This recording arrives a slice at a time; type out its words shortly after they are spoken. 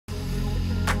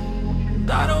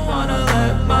I don't wanna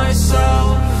let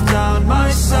myself down,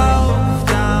 myself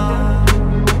down.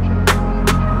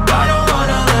 I don't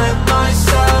wanna let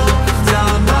myself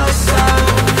down,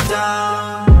 myself down.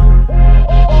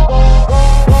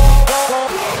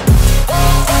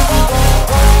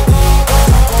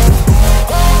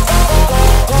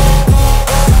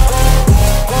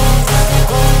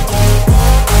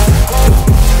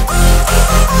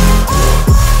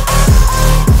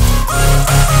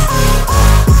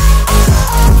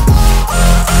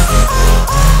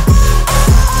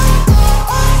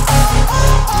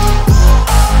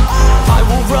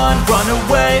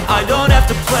 I don't have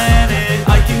to plan it,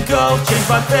 I can go change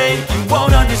my fate. You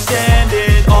won't understand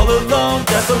it, all alone,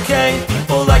 that's okay.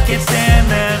 People, I can't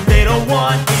stand them, they don't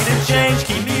want me to change.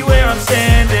 Keep me where I'm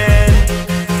standing,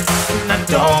 and I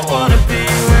don't wanna be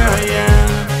where I am.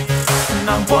 And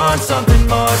I want something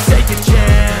more, take a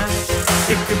chance.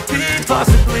 It could be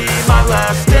possibly my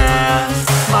last dance,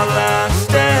 my last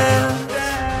dance.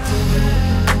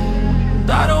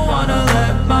 And I don't wanna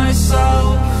let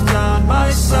myself down,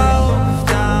 myself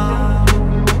down.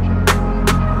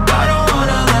 I don't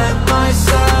wanna let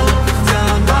myself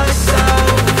down,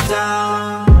 myself down.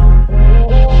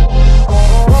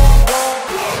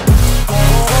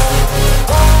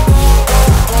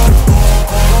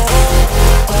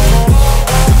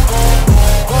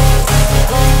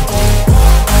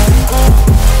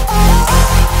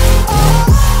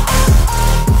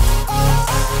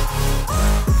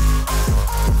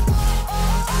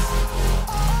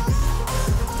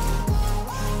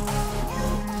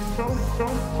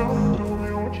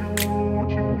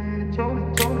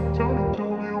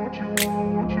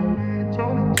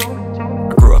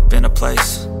 I grew up in a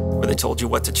place where they told you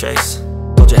what to chase,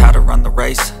 told you how to run the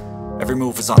race. Every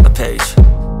move was on the page,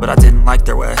 but I didn't like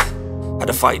their way. Had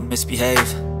to fight and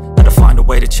misbehave, had to find a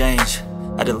way to change,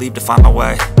 had to leave to find my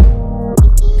way.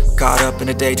 Caught up in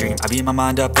a daydream, I beat my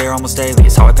mind up there almost daily.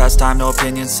 It's how I pass time, no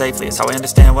opinions safely. It's how I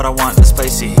understand what I want in this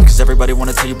place, see. Cause everybody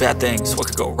wanna tell you bad things, what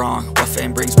could go wrong, what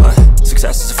fame brings. But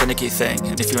success is a finicky thing,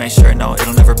 and if you ain't sure, no,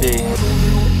 it'll never be.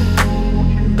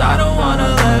 I don't wanna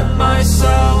let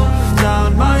myself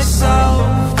down,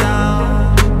 myself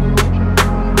down.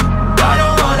 I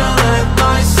don't wanna let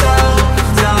myself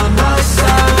down,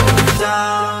 myself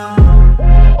down.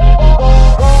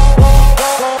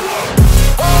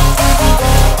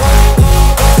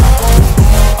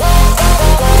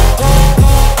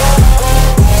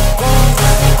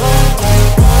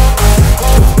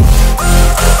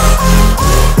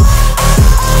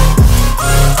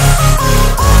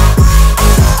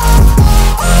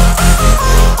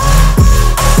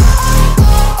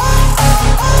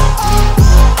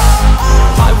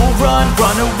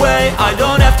 Run away, I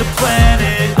don't have to plan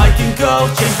it, I can go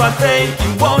change my fate.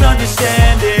 You won't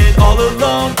understand it, all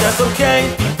alone, that's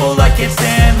okay. People, I can't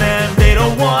stand them, they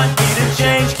don't want me to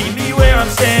change. Keep me where I'm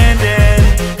standing,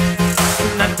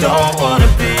 and I don't wanna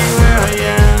be where I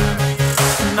am.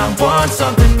 And I want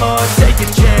something more, take a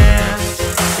chance.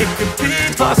 It could be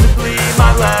possibly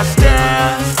my last day.